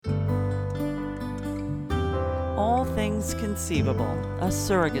All Things Conceivable, a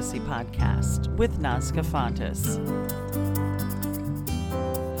surrogacy podcast with Nazca Fontes.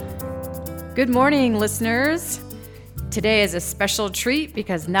 Good morning, listeners. Today is a special treat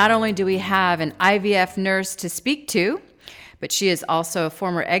because not only do we have an IVF nurse to speak to, but she is also a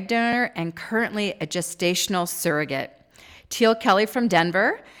former egg donor and currently a gestational surrogate. Teal Kelly from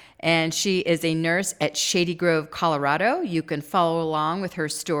Denver, and she is a nurse at Shady Grove, Colorado. You can follow along with her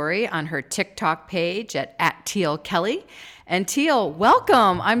story on her TikTok page at Teal Kelly. And Teal,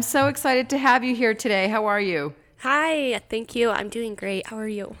 welcome. I'm so excited to have you here today. How are you? Hi, thank you. I'm doing great. How are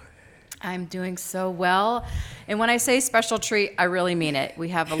you? I'm doing so well. And when I say special treat, I really mean it. We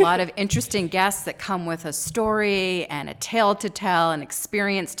have a lot of interesting guests that come with a story and a tale to tell, an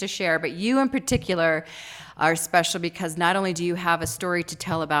experience to share. But you in particular are special because not only do you have a story to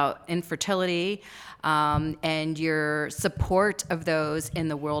tell about infertility and your support of those in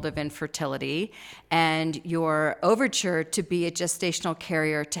the world of infertility and your overture to be a gestational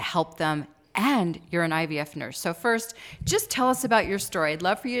carrier to help them, and you're an IVF nurse. So first, just tell us about your story. I'd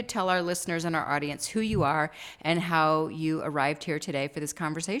love for you to tell our listeners and our audience who you are and how you arrived here today for this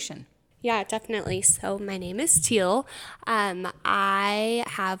conversation. Yeah, definitely. So my name is Teal. I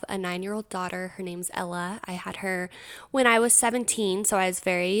have a 9-year-old daughter. Her name's Ella. I had her when I was 17, so I was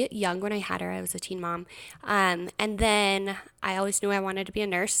very young when I had her. I was a teen mom. And then I always knew I wanted to be a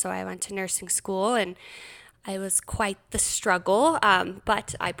nurse, so I went to nursing school, and it was quite the struggle,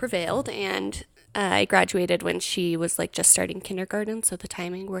 but I prevailed, and I graduated when she was just starting kindergarten, so the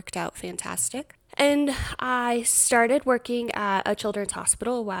timing worked out fantastic. And I started working at a children's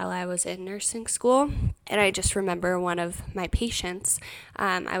hospital while I was in nursing school. And I just remember one of my patients,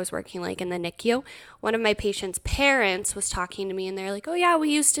 I was working in the NICU. One of my patients' parents was talking to me, and they're like, "Oh yeah,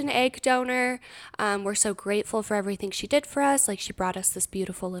 we used an egg donor. We're so grateful for everything she did for us. She brought us this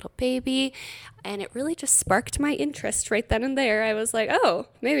beautiful little baby." And it really just sparked my interest right then and there. I was like, oh,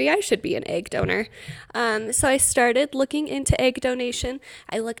 maybe I should be an egg donor. So I started looking into egg donation.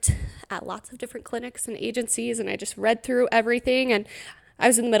 I looked at lots of different clinics and agencies, and I just read through everything. And I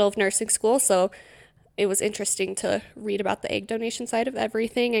was in the middle of nursing school, so it was interesting to read about the egg donation side of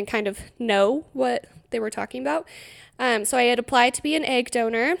everything and kind of know what they were talking about. So I had applied to be an egg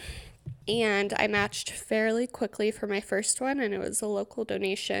donor, and I matched fairly quickly for my first one, and it was a local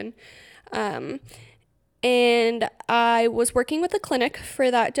donation. And I was working with a clinic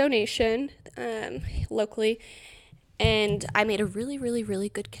for that donation locally, and I made a really, really, really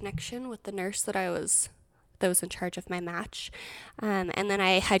good connection with the nurse that was in charge of my match. And then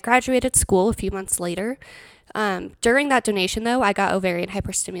I had graduated school a few months later. During that donation, though, I got ovarian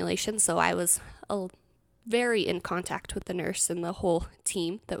hyperstimulation, so I was very in contact with the nurse and the whole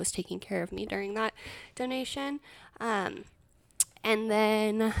team that was taking care of me during that donation. And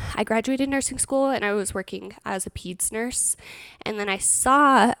then I graduated nursing school, and I was working as a peds nurse. And then I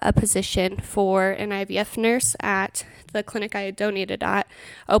saw a position for an IVF nurse at the clinic I had donated at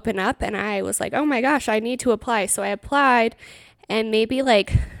open up, and I was like, oh my gosh, I need to apply. So I applied, and maybe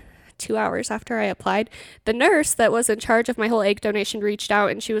 2 hours after I applied, the nurse that was in charge of my whole egg donation reached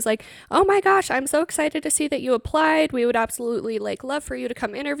out, and she was like, oh my gosh, I'm so excited to see that you applied. We would absolutely love for you to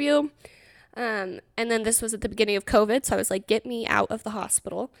come interview. And then this was at the beginning of COVID, so I was like, get me out of the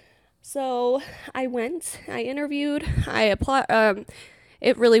hospital. So I went, I interviewed, I applied,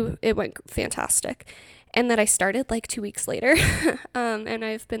 it went fantastic. And then I started 2 weeks later, and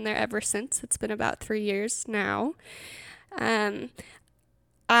I've been there ever since. It's been about 3 years now.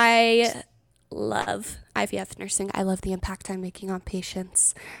 I love IVF nursing. I love the impact I'm making on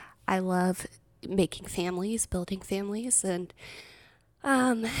patients. I love making families, building families, and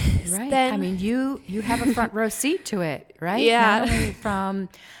right. Then, I mean, you have a front row seat to it, right? Yeah. Not only from,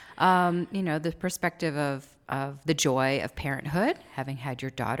 the perspective of the joy of parenthood, having had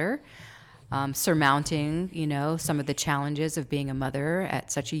your daughter, surmounting, some of the challenges of being a mother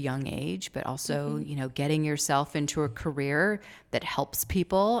at such a young age, but also, getting yourself into a career that helps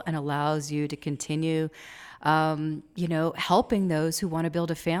people and allows you to continue, helping those who want to build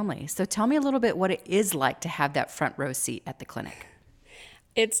a family. So tell me a little bit what it is like to have that front row seat at the clinic.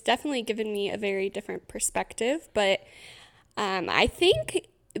 It's definitely given me a very different perspective, but I think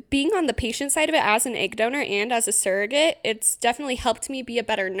being on the patient side of it as an egg donor and as a surrogate, it's definitely helped me be a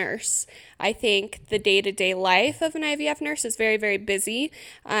better nurse. I think the day-to-day life of an IVF nurse is very, very busy,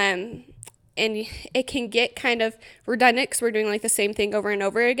 and it can get kind of redundant because we're doing the same thing over and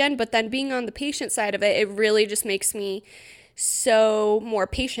over again, but then being on the patient side of it, it really just makes me so more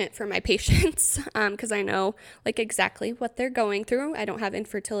patient for my patients, because I know exactly what they're going through. I don't have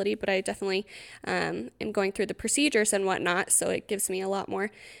infertility, but I definitely am going through the procedures and whatnot, so it gives me a lot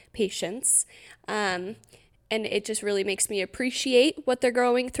more patience. And it just really makes me appreciate what they're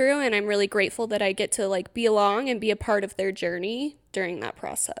going through. And I'm really grateful that I get to like be along and be a part of their journey during that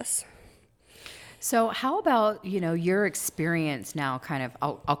process. So how about, your experience now kind of,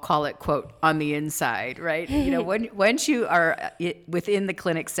 I'll call it, quote, on the inside, right? Once you are within the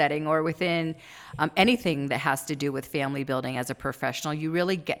clinic setting or within anything that has to do with family building as a professional, you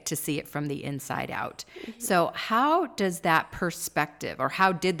really get to see it from the inside out. So how does that perspective, or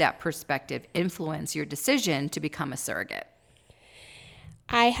how did that perspective influence your decision to become a surrogate?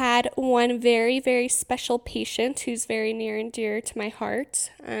 I had one very, very special patient who's very near and dear to my heart.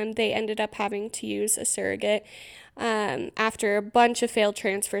 They ended up having to use a surrogate after a bunch of failed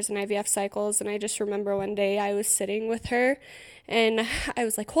transfers and IVF cycles. And I just remember one day I was sitting with her and I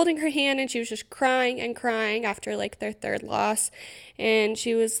was like holding her hand, and she was just crying and crying after like their third loss. And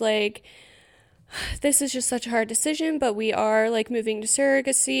she was like, this is just such a hard decision, but we are like moving to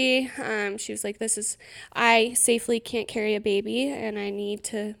surrogacy. She was like, I safely can't carry a baby and I need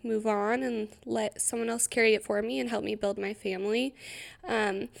to move on and let someone else carry it for me and help me build my family.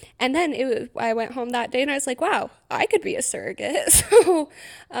 And then I went home that day and I was like, wow, I could be a surrogate. So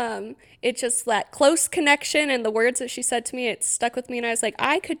it just that close connection and the words that she said to me, it stuck with me. And I was like,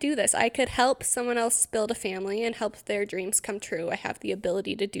 I could do this. I could help someone else build a family and help their dreams come true. I have the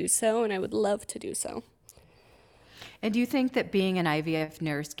ability to do so, and I would love to do so. And do you think that being an IVF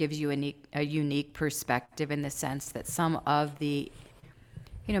nurse gives you a unique perspective in the sense that some of the,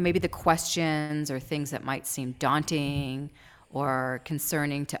 maybe the questions or things that might seem daunting or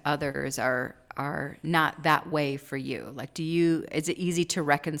concerning to others are not that way for you? Like, is it easy to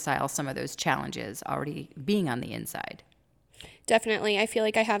reconcile some of those challenges already being on the inside? Definitely. I feel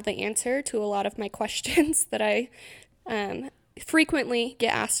like I have the answer to a lot of my questions that I frequently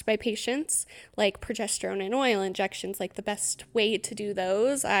get asked by patients, like progesterone and oil injections, like the best way to do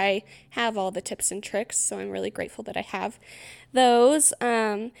those. I have all the tips and tricks, so I'm really grateful that I have those.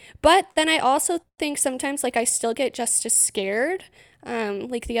 But then I also think sometimes like I still get just as scared.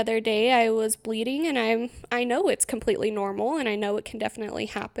 Like the other day I was bleeding and I know it's completely normal and I know it can definitely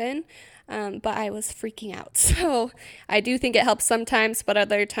happen. But I was freaking out. So I do think it helps sometimes, but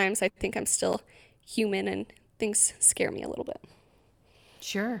other times I think I'm still human and things scare me a little bit.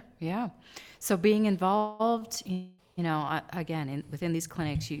 Sure. Yeah. So being involved, again, within these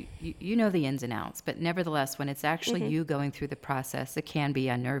clinics, you know the ins and outs, but nevertheless, when it's actually you going through the process, it can be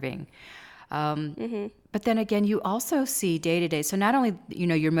unnerving. But then again, you also see day to day. So not only,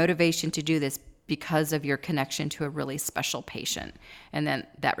 your motivation to do this because of your connection to a really special patient, and then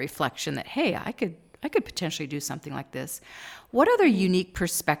that reflection that, hey, I could potentially do something like this. What other unique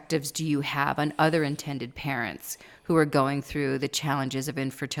perspectives do you have on other intended parents who are going through the challenges of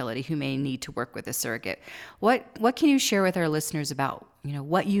infertility, who may need to work with a surrogate? What can you share with our listeners about,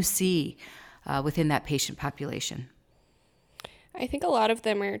 what you see within that patient population? I think a lot of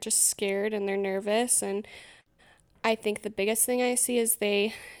them are just scared and they're nervous. And I think the biggest thing I see is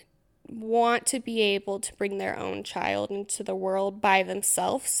they want to be able to bring their own child into the world by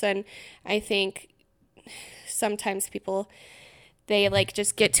themselves. And I think sometimes people, they like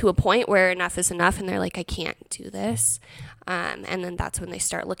just get to a point where enough is enough and they're like, I can't do this. And then that's when they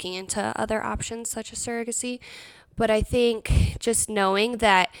start looking into other options such as surrogacy. But I think just knowing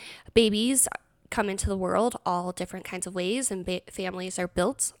that babies come into the world all different kinds of ways and families are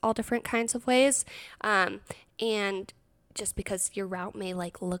built all different kinds of ways. And just because your route may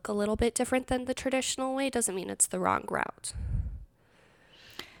like look a little bit different than the traditional way doesn't mean it's the wrong route.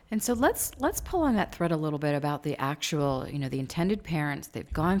 And so let's pull on that thread a little bit about the actual, the intended parents.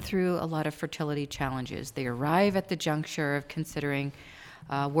 They've gone through a lot of fertility challenges. They arrive at the juncture of considering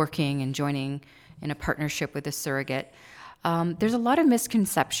working and joining in a partnership with a surrogate. There's a lot of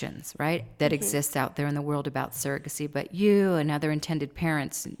misconceptions, right, that exists out there in the world about surrogacy, but you and other intended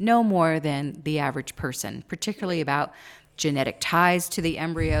parents know more than the average person, particularly about genetic ties to the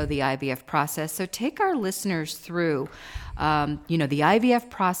embryo, the IVF process. So take our listeners through, the IVF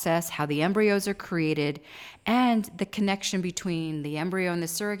process, how the embryos are created, and the connection between the embryo and the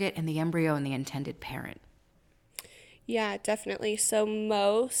surrogate and the embryo and the intended parent. Yeah, definitely. So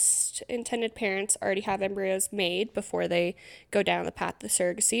most intended parents already have embryos made before they go down the path of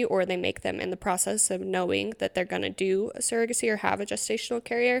surrogacy, or they make them in the process of knowing that they're going to do a surrogacy or have a gestational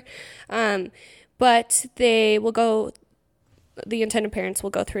carrier. But the intended parents will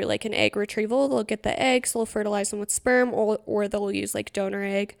go through like an egg retrieval. They'll get the eggs, they'll fertilize them with sperm, or they'll use like donor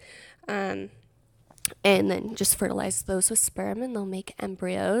egg. And then just fertilize those with sperm and they'll make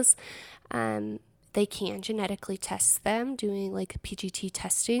embryos. they can genetically test them doing like PGT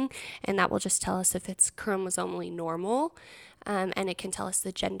testing, and that will just tell us if it's chromosomally normal. And it can tell us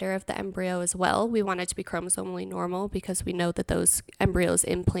the gender of the embryo as well. We want it to be chromosomally normal because we know that those embryos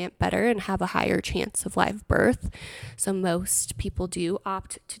implant better and have a higher chance of live birth. So most people do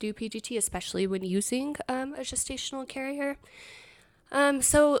opt to do PGT, especially when using a gestational carrier.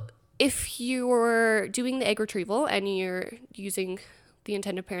 So if you're doing the egg retrieval and you're using the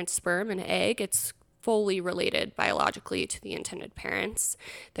intended parent's sperm and egg, it's fully related biologically to the intended parents.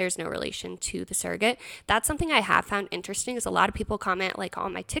 There's no relation to the surrogate. That's something I have found interesting, is a lot of people comment like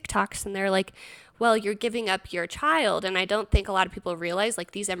on my TikToks and they're like, well, you're giving up your child. And I don't think a lot of people realize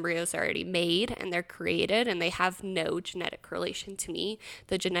like these embryos are already made and they're created and they have no genetic relation to me.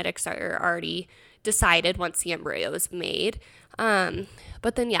 The genetics are already decided once the embryo is made.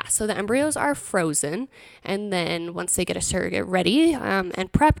 But then, yeah, so the embryos are frozen, and then once they get a surrogate ready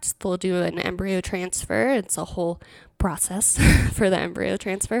and prepped, they'll do an embryo transfer. It's a whole process for the embryo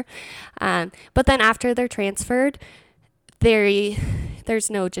transfer. But then after they're transferred,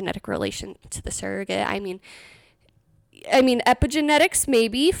 there's no genetic relation to the surrogate. I mean, epigenetics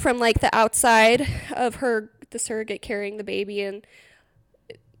maybe from like the outside of the surrogate carrying the baby, and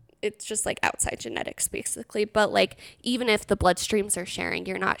it's just like outside genetics basically. But like even if the bloodstreams are sharing,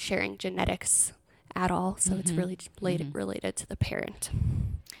 you're not sharing genetics at all. So it's really related to the parent.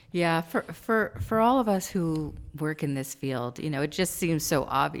 Yeah, for all of us who work in this field, it just seems so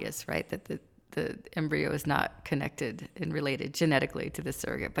obvious, right, that the embryo is not connected and related genetically to the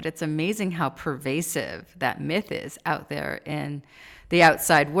surrogate. But it's amazing how pervasive that myth is out there in the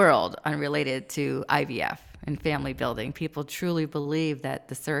outside world unrelated to IVF and family building. People truly believe that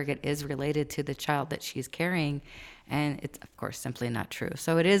the surrogate is related to the child that she's carrying, and it's of course simply not true.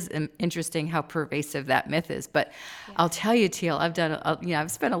 So it is interesting how pervasive that myth is. But yeah. I'll tell you, Teal,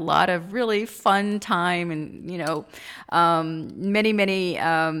 I've spent a lot of really fun time and many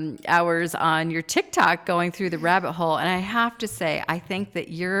hours on your TikTok going through the rabbit hole, and I have to say, I think that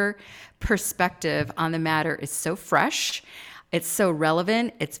your perspective on the matter is so fresh. It's so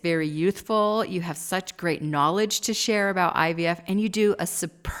relevant. It's very youthful. You have such great knowledge to share about IVF, and you do a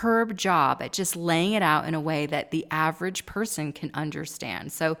superb job at just laying it out in a way that the average person can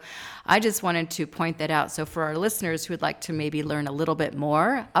understand. So I just wanted to point that out. So for our listeners who would like to maybe learn a little bit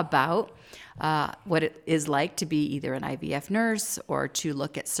more about what it is like to be either an IVF nurse or to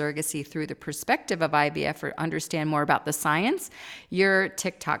look at surrogacy through the perspective of IVF or understand more about the science, your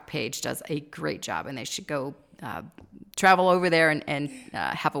TikTok page does a great job, and they should go travel over there and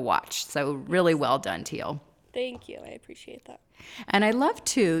have a watch. So really well done, Teal. Thank you. I appreciate that. And I love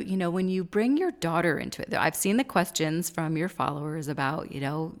too, when you bring your daughter into it. I've seen the questions from your followers about,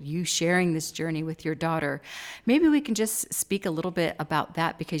 you sharing this journey with your daughter. Maybe we can just speak a little bit about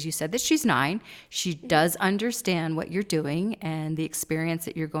that, because you said that she's 9. She does understand what you're doing and the experience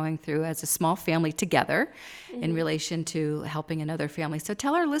that you're going through as a small family together in relation to helping another family. So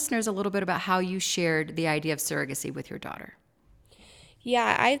tell our listeners a little bit about how you shared the idea of surrogacy with your daughter.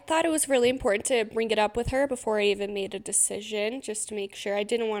 Yeah, I thought it was really important to bring it up with her before I even made a decision, just to make sure. I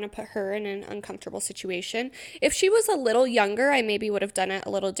didn't want to put her in an uncomfortable situation. If she was a little younger, I maybe would have done it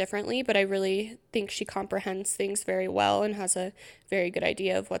a little differently, but I really think she comprehends things very well and has a very good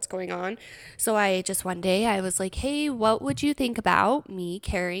idea of what's going on. So one day I was like, hey, what would you think about me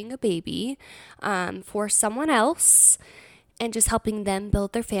carrying a baby for someone else? And just helping them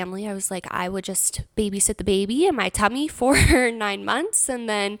build their family. I was like, I would just babysit the baby in my tummy for 9 months, and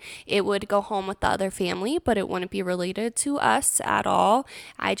then it would go home with the other family, but it wouldn't be related to us at all.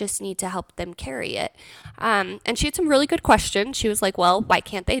 I just need to help them carry it. And she had some really good questions. She was like, well, why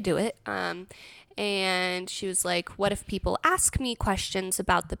can't they do it? And she was like, what if people ask me questions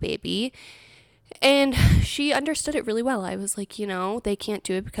about the baby? And she understood it really well. I was like, they can't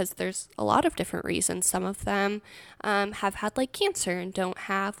do it because there's a lot of different reasons. Some of them have had like cancer and don't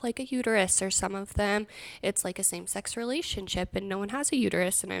have like a uterus, or some of them it's like a same-sex relationship and no one has a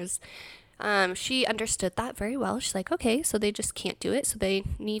uterus. And she understood that very well. She's like, okay, so they just can't do it, so they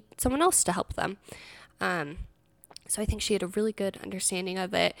need someone else to help them. So I think she had a really good understanding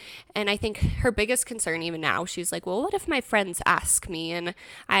of it. And I think her biggest concern even now, she's like, well, what if my friends ask me? And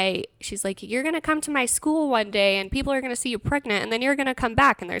she's like, you're going to come to my school one day and people are going to see you pregnant, and then you're going to come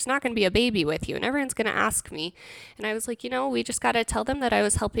back and there's not going to be a baby with you and everyone's going to ask me. And I was like, we just got to tell them that I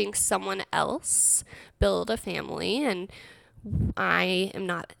was helping someone else build a family, and I am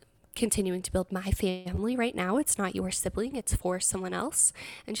not continuing to build my family right now. It's not your sibling, it's for someone else.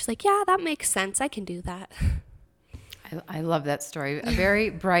 And she's like, yeah, that makes sense. I can do that. I love that story. A very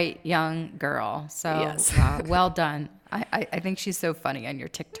bright young girl. So yes. Well done. I think she's so funny on your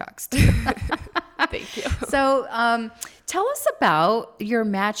TikToks too. Thank you. So tell us about your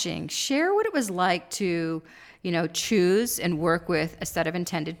matching. Share what it was like to, choose and work with a set of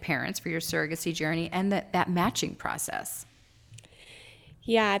intended parents for your surrogacy journey and that matching process.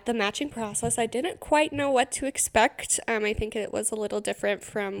 Yeah, the matching process, I didn't quite know what to expect. I think it was a little different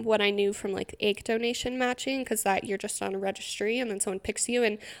from what I knew from like egg donation matching, because that you're just on a registry and then someone picks you,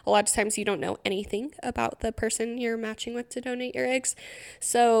 and a lot of times you don't know anything about the person you're matching with to donate your eggs.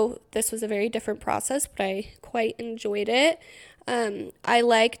 So this was a very different process, but I quite enjoyed it. I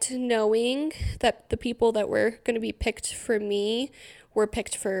liked knowing that the people that were going to be picked for me were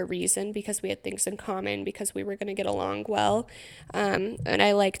picked for a reason, because we had things in common, because we were going to get along well. And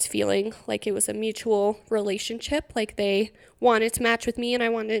I liked feeling like it was a mutual relationship, like they wanted to match with me and I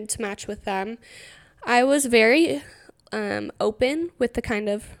wanted to match with them. I was very open with the kind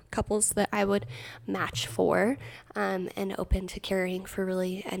of couples that I would match for, and open to caring for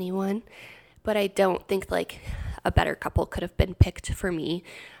really anyone. But I don't think like a better couple could have been picked for me.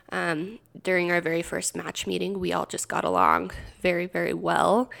 During our very first match meeting, we all just got along very, very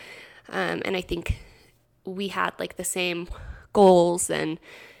well. And I think we had like the same goals and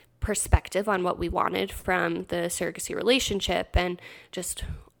perspective on what we wanted from the surrogacy relationship and just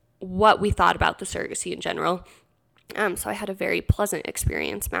what we thought about the surrogacy in general. So I had a very pleasant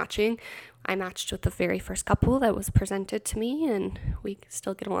experience matching. I matched with the very first couple that was presented to me, and we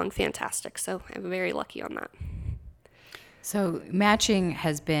still get along fantastic. So I'm very lucky on that. So matching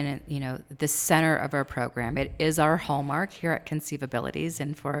has been, the center of our program. It is our hallmark here at Conceivabilities.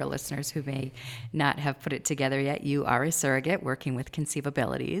 And for our listeners who may not have put it together yet, you are a surrogate working with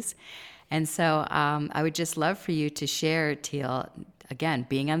Conceivabilities. And so I would just love for you to share, Teal, again,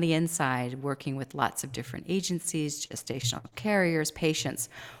 being on the inside, working with lots of different agencies, gestational carriers, patients.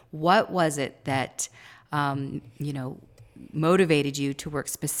 What was it that, motivated you to work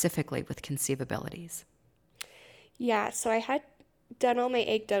specifically with Conceivabilities? Yeah, so I had done all my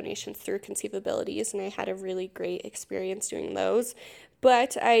egg donations through Conceivabilities, and I had a really great experience doing those.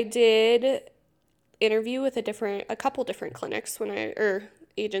 But I did interview with a couple different clinics or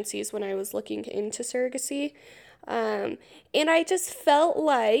agencies when I was looking into surrogacy. And I just felt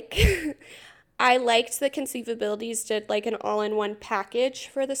like I liked that Conceivabilities did like an all-in-one package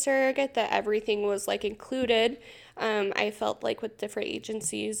for the surrogate, that everything was like included. I felt like with different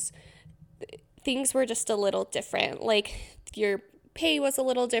agencies, things were just a little different. Like your pay was a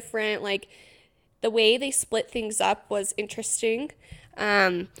little different. Like the way they split things up was interesting.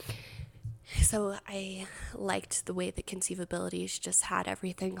 So I liked the way that Conceivabilities just had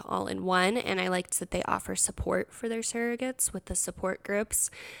everything all in one, and I liked that they offer support for their surrogates with the support groups.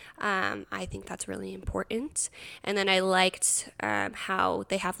 I think that's really important. And then I liked how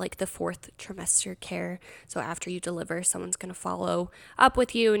they have like the 4th trimester care. So after you deliver, someone's going to follow up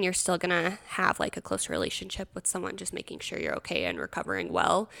with you, and you're still going to have like a close relationship with someone, just making sure you're okay and recovering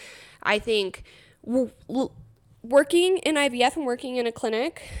well. I think working in IVF and working in a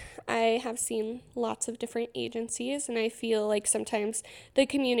clinic, I have seen lots of different agencies, and I feel like sometimes the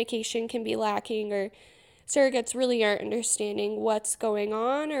communication can be lacking, or surrogates really aren't understanding what's going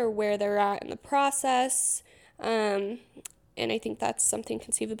on or where they're at in the process. And I think that's something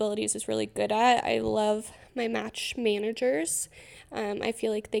Conceivabilities is really good at. I love my match managers. I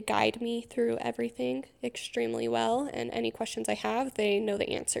feel like they guide me through everything extremely well, and any questions I have, they know the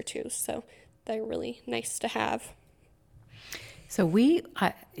answer to. So they're really nice to have. So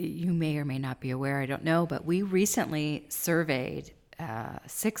you may or may not be aware, I don't know, but we recently surveyed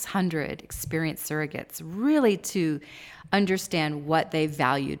 600 experienced surrogates, really to understand what they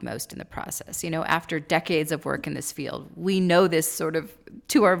valued most in the process. After decades of work in this field, we know this sort of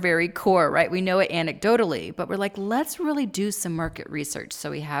to our very core, right? We know it anecdotally, but we're like, let's really do some market research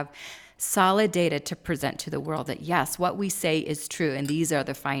so we have solid data to present to the world that yes, what we say is true and these are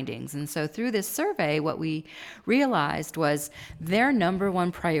the findings. And so through this survey, what we realized was their number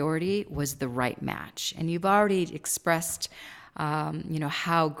one priority was the right match. And you've already expressed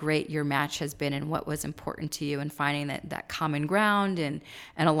how great your match has been and what was important to you, and finding that common ground and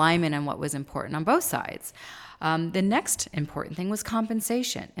alignment on what was important on both sides. The next important thing was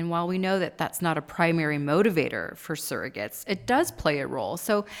compensation. And while we know that that's not a primary motivator for surrogates, it does play a role.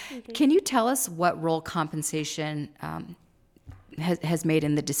 So can you tell us what role compensation has made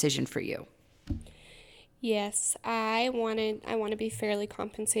in the decision for you? Yes, I want to be fairly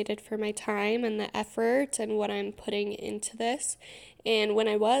compensated for my time and the effort and what I'm putting into this. And when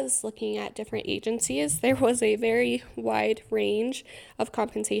I was looking at different agencies, there was a very wide range of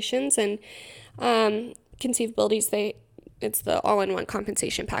compensations, and Conceivabilities, it's the all-in-one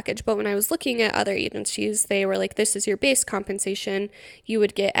compensation package. But when I was looking at other agencies, they were like, this is your base compensation. You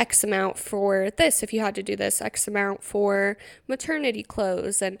would get X amount for this if you had to do this, X amount for maternity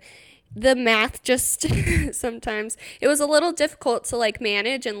clothes. And the math just sometimes it was a little difficult to like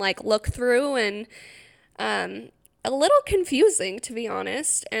manage and like look through, and a little confusing, to be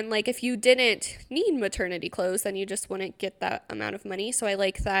honest. And like if you didn't need maternity clothes, then you just wouldn't get that amount of money. So I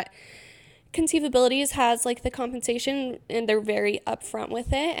like that Conceivabilities has like the compensation, and they're very upfront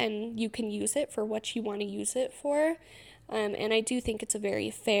with it, and you can use it for what you want to use it for. And I do think it's a very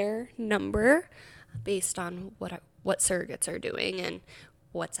fair number based on what surrogates are doing and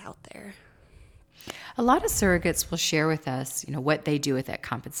what's out there. A lot of surrogates will share with us, what they do with that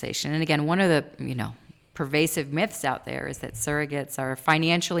compensation. And again, one of the, pervasive myths out there is that surrogates are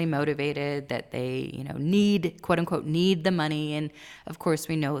financially motivated, that they, need, quote unquote, need the money. And of course,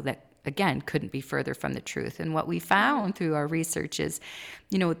 we know that, again, couldn't be further from the truth. And what we found through our research is,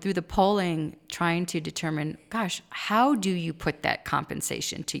 through the polling, trying to determine, gosh, how do you put that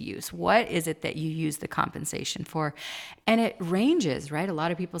compensation to use? What is it that you use the compensation for? And it ranges, right? A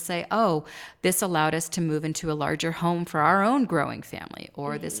lot of people say, oh, this allowed us to move into a larger home for our own growing family,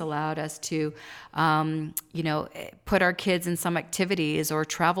 or this allowed us to, put our kids in some activities or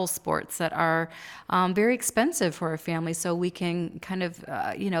travel sports that are very expensive for our family, so we can kind of,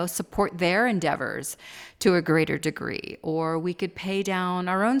 support their endeavors to a greater degree. Or we could pay down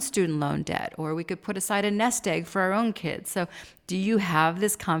our own student loan debt, or we could put aside a nest egg for our own kids. So do you have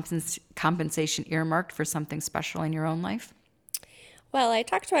this compensation earmarked for something special in your own life? Well, I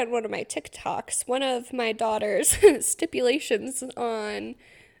talked about in one of my TikToks, one of my daughter's stipulations on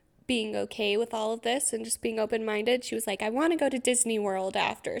being okay with all of this and just being open-minded. She was like, I want to go to Disney World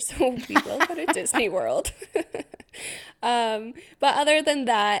after, so we will go to Disney World. But other than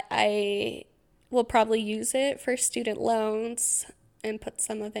that, I will probably use it for student loans and put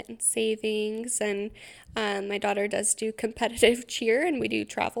some of it in savings. And my daughter does do competitive cheer, and we do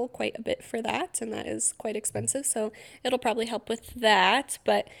travel quite a bit for that, and that is quite expensive, so it'll probably help with that.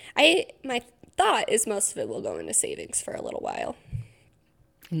 But my thought is most of it will go into savings for a little while.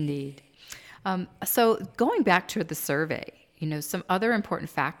 Indeed. So going back to the survey, some other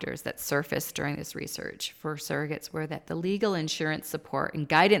important factors that surfaced during this research for surrogates were that the legal insurance support and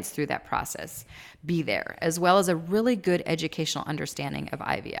guidance through that process be there, as well as a really good educational understanding of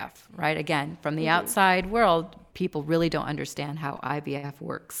IVF, right? Again, from the outside world, people really don't understand how IVF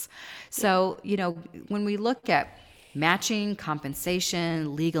works. So, when we look at matching,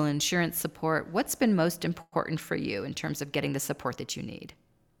 compensation, legal insurance support, what's been most important for you in terms of getting the support that you need?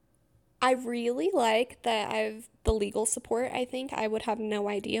 I really like that the legal support. I think I would have no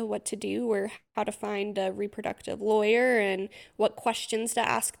idea what to do or how to find a reproductive lawyer and what questions to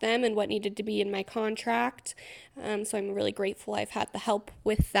ask them and what needed to be in my contract. So I'm really grateful I've had the help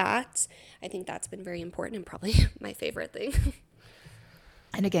with that. I think that's been very important and probably my favorite thing.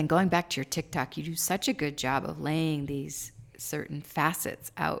 And again, going back to your TikTok, you do such a good job of laying these certain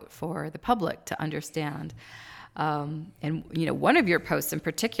facets out for the public to understand. And one of your posts in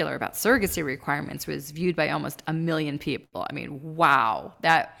particular about surrogacy requirements was viewed by almost 1 million people. I mean, wow,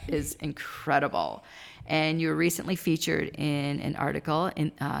 that is incredible. And you were recently featured in an article,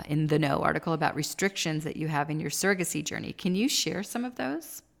 in the Know article, about restrictions that you have in your surrogacy journey. Can you share some of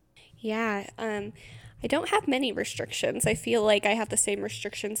those? Yeah, I don't have many restrictions. I feel like I have the same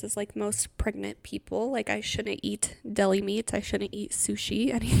restrictions as like most pregnant people. Like I shouldn't eat deli meat. I shouldn't eat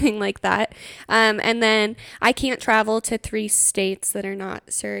sushi, anything like that. And then I can't travel to 3 states that are not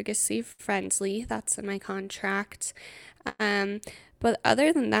surrogacy friendly. That's in my contract. But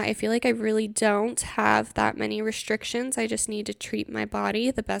other than that, I feel like I really don't have that many restrictions. I just need to treat my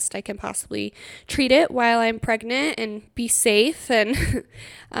body the best I can possibly treat it while I'm pregnant and be safe. And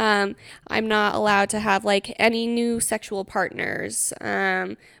I'm not allowed to have like any new sexual partners.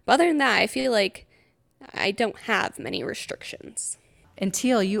 But other than that, I feel like I don't have many restrictions. And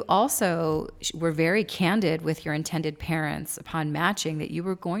Teal, you also were very candid with your intended parents upon matching that you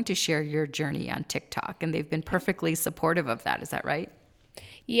were going to share your journey on TikTok, and they've been perfectly supportive of that. Is that right?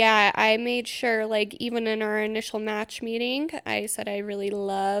 Yeah, I made sure, like, even in our initial match meeting, I said I really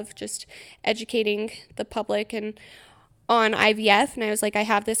love just educating the public and on IVF, and I was like, I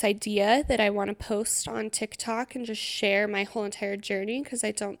have this idea that I want to post on TikTok and just share my whole entire journey, because I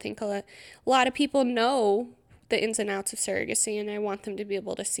don't think a lot of people know the ins and outs of surrogacy, and I want them to be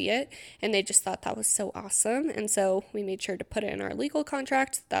able to see it. And they just thought that was so awesome, and so we made sure to put it in our legal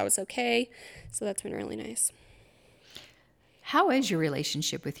contract that was okay. So that's been really nice. How is your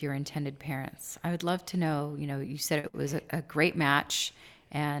relationship with your intended parents? I would love to know, you said it was a great match,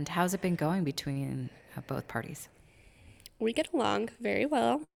 and how's it been going between both parties? We get along very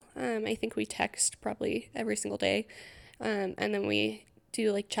well. I think we text probably every single day. And then we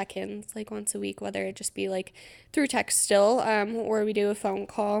do like check-ins like once a week, whether it just be like through text still, or we do a phone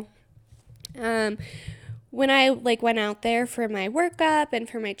call. When I like went out there for my workup and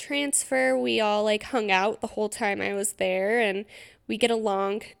for my transfer, we all like hung out the whole time I was there, and we get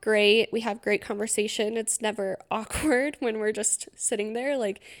along great. We have great conversation. It's never awkward when we're just sitting there.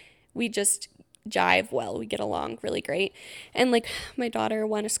 Like, we just jive well. We get along really great. And like, my daughter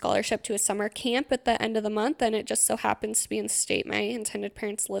won a scholarship to a summer camp at the end of the month, and it just so happens to be in the state my intended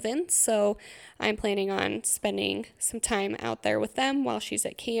parents live in. So I'm planning on spending some time out there with them while she's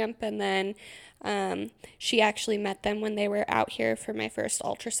at camp. And then she actually met them when they were out here for my first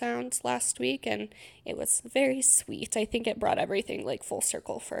ultrasounds last week, and it was very sweet. I think it brought everything like full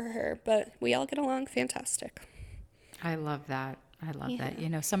circle for her, but we all get along fantastic. I love that. I love that. You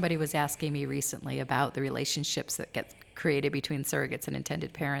know, somebody was asking me recently about the relationships that get created between surrogates and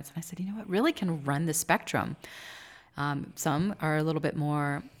intended parents. And I said, you know, it really can run the spectrum. Some are a little bit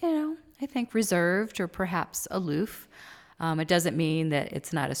more, I think reserved or perhaps aloof. It doesn't mean that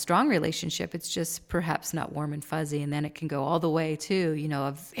it's not a strong relationship. It's just perhaps not warm and fuzzy. And then it can go all the way to,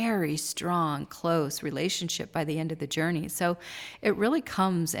 a very strong, close relationship by the end of the journey. So it really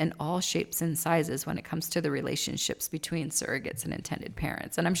comes in all shapes and sizes when it comes to the relationships between surrogates and intended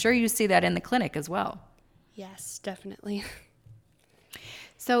parents. And I'm sure you see that in the clinic as well. Yes, definitely.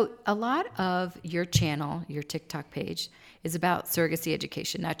 So a lot of your channel, your TikTok page, is about surrogacy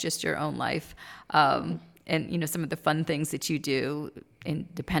education, not just your own life. And, some of the fun things that you do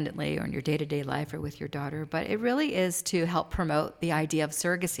independently or in your day-to-day life or with your daughter, but it really is to help promote the idea of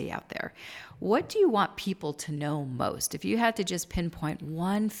surrogacy out there. What do you want people to know most? If you had to just pinpoint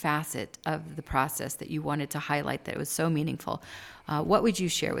one facet of the process that you wanted to highlight that was so meaningful, what would you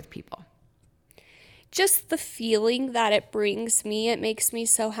share with people? Just the feeling that it brings me. It makes me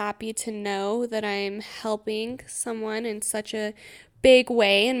so happy to know that I'm helping someone in such a big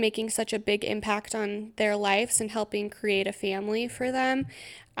way and making such a big impact on their lives and helping create a family for them.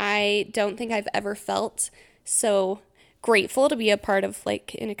 I don't think I've ever felt so grateful to be a part of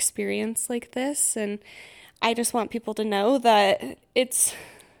like an experience like this. And I just want people to know that it's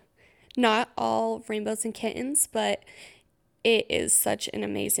not all rainbows and kittens, but it is such an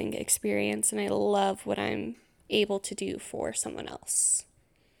amazing experience, and I love what I'm able to do for someone else.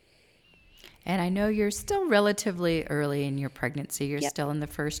 And I know you're still relatively early in your pregnancy. You're Yep. still in the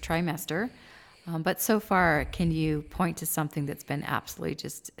first trimester. But so far, can you point to something that's been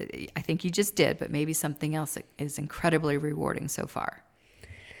absolutely I think you just did, but maybe something else that is incredibly rewarding so far?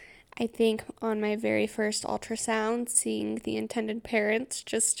 I think on my very first ultrasound, seeing the intended parents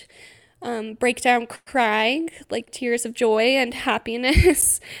just break down crying, like tears of joy and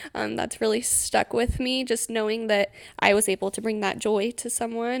happiness. That's really stuck with me, just knowing that I was able to bring that joy to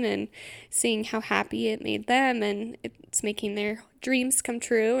someone and seeing how happy it made them, and it's making their dreams come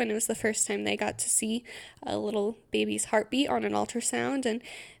true. And it was the first time they got to see a little baby's heartbeat on an ultrasound, and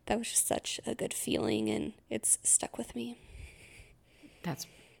that was just such a good feeling, and it's stuck with me. That's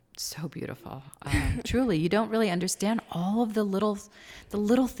so beautiful. Truly, you don't really understand all of the little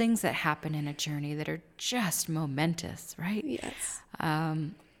things that happen in a journey that are just momentous, right? Yes.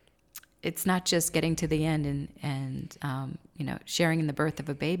 It's not just getting to the end and sharing in the birth of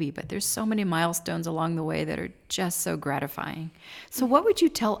a baby, but there's so many milestones along the way that are just so gratifying. So what would you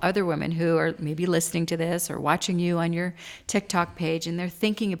tell other women who are maybe listening to this or watching you on your TikTok page and they're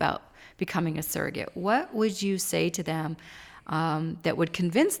thinking about becoming a surrogate? What would you say to them that would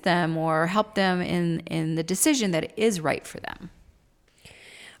convince them or help them in the decision that is right for them?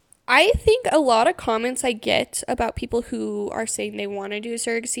 I think a lot of comments I get about people who are saying they want to do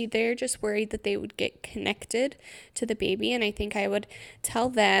surrogacy, they're just worried that they would get connected to the baby. And I think I would tell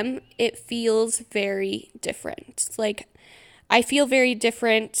them it feels very different. It's like, I feel very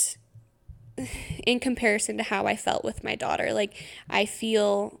different in comparison to how I felt with my daughter. Like, I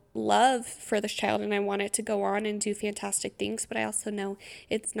feel love for this child and I want it to go on and do fantastic things, but I also know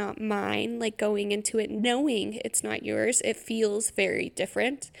it's not mine. Like, going into it knowing it's not yours, it feels very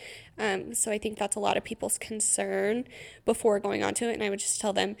different. So I think that's a lot of people's concern before going on to it, and I would just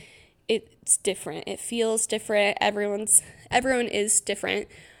tell them it's different. It feels different. Everyone is different,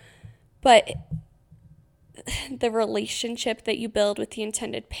 but the relationship that you build with the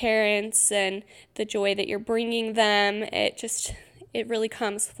intended parents and the joy that you're bringing them, it really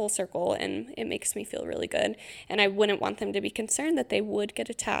comes full circle, and it makes me feel really good. And I wouldn't want them to be concerned that they would get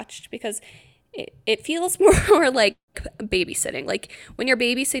attached, because it feels more like babysitting. Like, when you're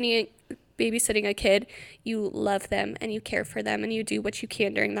babysitting babysitting a kid, you love them and you care for them and you do what you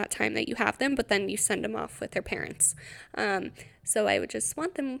can during that time that you have them, but then you send them off with their parents. So I would just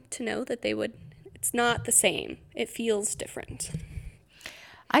want them to know that it's not the same. It feels different.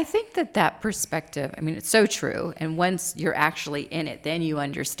 I think that perspective, I mean, it's so true. And once you're actually in it, then you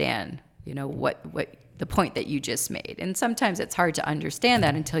understand, what the point that you just made. And sometimes it's hard to understand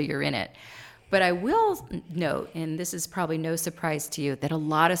that until you're in it. But I will note, and this is probably no surprise to you, that a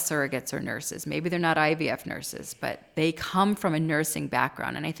lot of surrogates are nurses. Maybe they're not IVF nurses, but they come from a nursing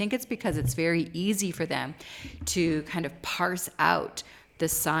background. And I think it's because it's very easy for them to kind of parse out the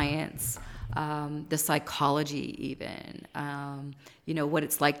science, the psychology even, what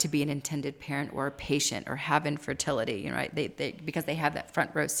it's like to be an intended parent or a patient or have infertility, right? They because they have that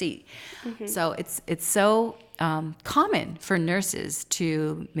front row seat. Mm-hmm. So it's so common for nurses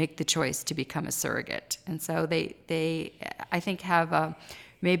to make the choice to become a surrogate. And so they I think have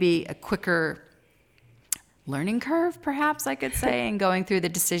maybe a quicker learning curve, perhaps I could say, in going through the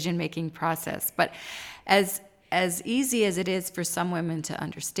decision-making process. But as easy as it is for some women to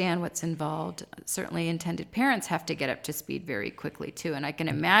understand what's involved, certainly intended parents have to get up to speed very quickly too. And I can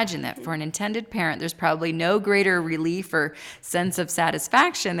imagine that for an intended parent, there's probably no greater relief or sense of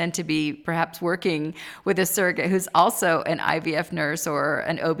satisfaction than to be perhaps working with a surrogate who's also an IVF nurse or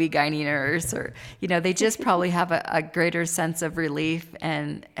an OB-GYN nurse, or, they just probably have a greater sense of relief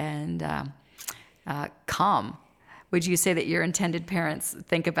and calm. Would you say that your intended parents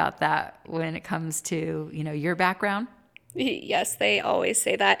think about that when it comes to, your background? Yes, they always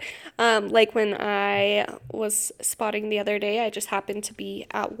say that. Like when I was spotting the other day, I just happened to be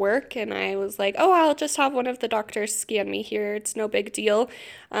at work and I was like, oh, I'll just have one of the doctors scan me here. It's no big deal.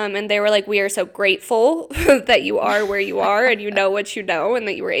 And they were like, we are so grateful that you are where you are and you know what you know and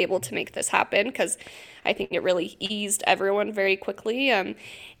that you were able to make this happen, because I think it really eased everyone very quickly. And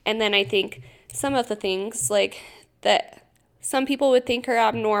then I think some of the things like that some people would think are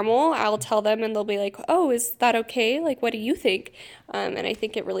abnormal, I'll tell them and they'll be like, oh, is that okay? Like, what do you think? And I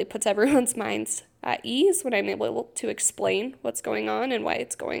think it really puts everyone's minds at ease when I'm able to explain what's going on and why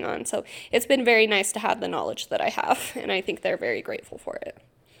it's going on. So it's been very nice to have the knowledge that I have, and I think they're very grateful for it.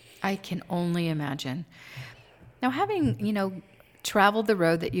 I can only imagine. Now, having, traveled the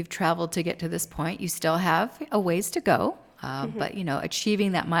road that you've traveled to get to this point, you still have a ways to go. But,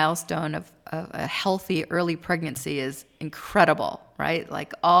 achieving that milestone of a healthy early pregnancy is incredible, right?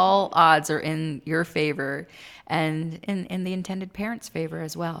 Like all odds are in your favor and in the intended parent's favor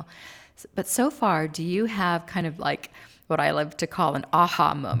as well. But so far, do you have kind of like what I love to call an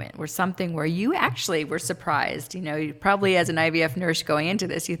aha moment, where you actually were surprised? You probably as an IVF nurse going into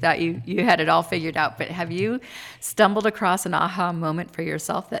this, you thought you had it all figured out, but have you stumbled across an aha moment for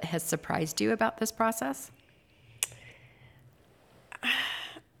yourself that has surprised you about this process?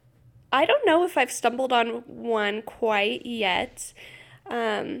 I don't know if I've stumbled on one quite yet.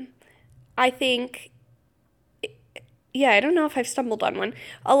 I think, I don't know if I've stumbled on one.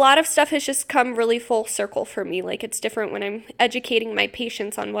 A lot of stuff has just come really full circle for me. Like, it's different when I'm educating my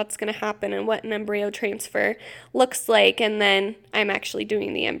patients on what's going to happen and what an embryo transfer looks like, and then I'm actually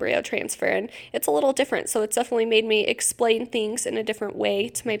doing the embryo transfer, and it's a little different. So it's definitely made me explain things in a different way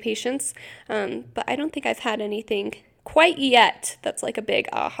to my patients. But I don't think I've had anything quite yet that's like a big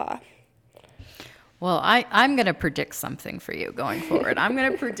aha. Well, I'm going to predict something for you going forward. I'm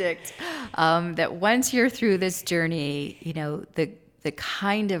going to predict that once you're through this journey, the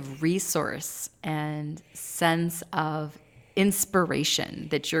kind of resource and sense of inspiration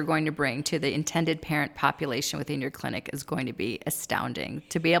that you're going to bring to the intended parent population within your clinic is going to be astounding.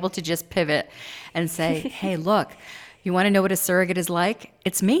 To be able to just pivot and say, hey, look, you want to know what a surrogate is like?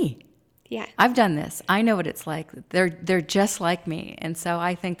 It's me. Yeah. I've done this. I know what it's like. They're just like me. And so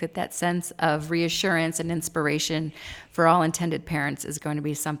I think that sense of reassurance and inspiration for all intended parents is going to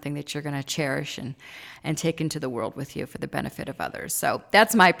be something that you're going to cherish and take into the world with you for the benefit of others. So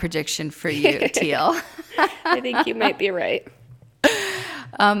that's my prediction for you, Teal. I think you might be right.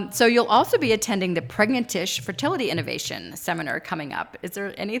 So you'll also be attending the Pregnantish Fertility Innovation Seminar coming up. Is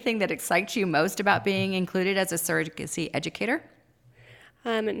there anything that excites you most about being included as a surrogacy educator?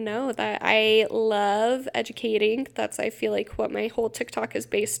 No, that I love educating. That's, I feel like, what my whole TikTok is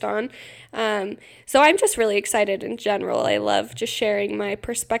based on. So I'm just really excited in general. I love just sharing my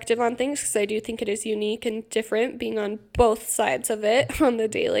perspective on things because I do think it is unique and different being on both sides of it on the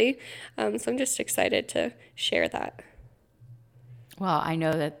daily. So I'm just excited to share that. Well, I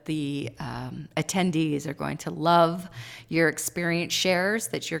know that the attendees are going to love your experience shares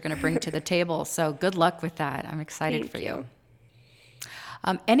that you're going to bring to the table. So good luck with that. I'm excited for you.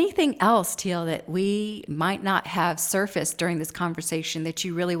 Anything else, Teal, that we might not have surfaced during this conversation that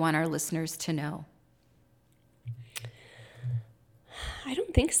you really want our listeners to know? I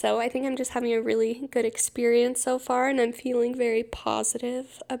don't think so. I think I'm just having a really good experience so far, and I'm feeling very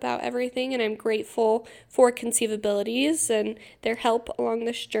positive about everything, and I'm grateful for Conceivabilities and their help along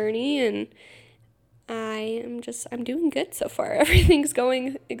this journey, and I'm doing good so far. Everything's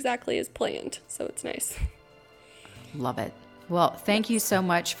going exactly as planned, so it's nice. Love it. Well, thank you so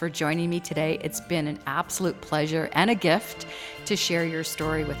much for joining me today. It's been an absolute pleasure and a gift to share your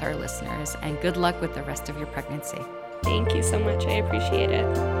story with our listeners, and good luck with the rest of your pregnancy. Thank you so much. I appreciate it.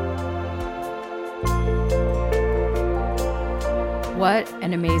 What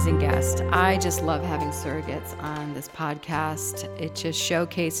an amazing guest. I just love having surrogates on this podcast. It just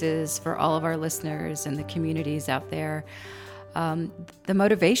showcases for all of our listeners and the communities out there the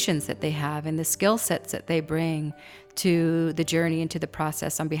motivations that they have and the skill sets that they bring to the journey and to the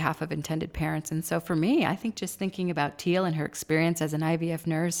process on behalf of intended parents. And so for me, I think just thinking about Teal and her experience as an IVF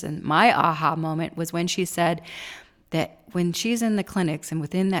nurse, and my aha moment was when she said that when she's in the clinics and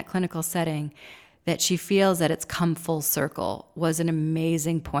within that clinical setting, that she feels that it's come full circle, was an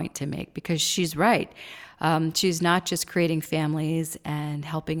amazing point to make, because she's right. She's not just creating families and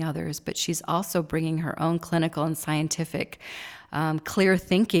helping others, but she's also bringing her own clinical and scientific, clear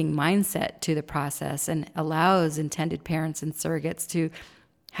thinking mindset to the process, and allows intended parents and surrogates to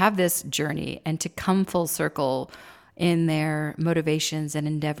have this journey and to come full circle in their motivations and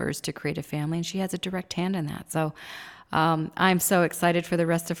endeavors to create a family. And she has a direct hand in that. So I'm so excited for the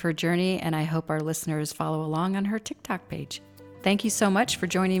rest of her journey, and I hope our listeners follow along on her TikTok page. Thank you so much for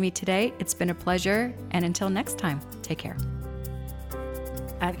joining me today. It's been a pleasure. And until next time, take care.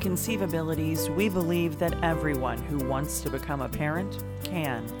 At Conceivabilities, we believe that everyone who wants to become a parent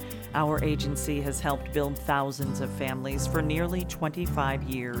can. Our agency has helped build thousands of families for nearly 25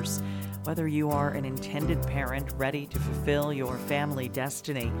 years. Whether you are an intended parent ready to fulfill your family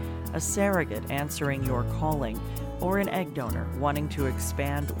destiny, a surrogate answering your calling, or an egg donor wanting to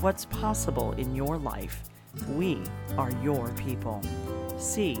expand what's possible in your life, we are your people.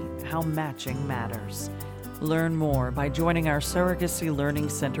 See how matching matters. Learn more by joining our Surrogacy Learning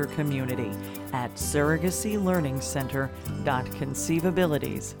Center community at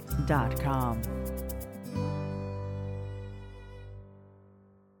surrogacylearningcenter.conceivabilities.com.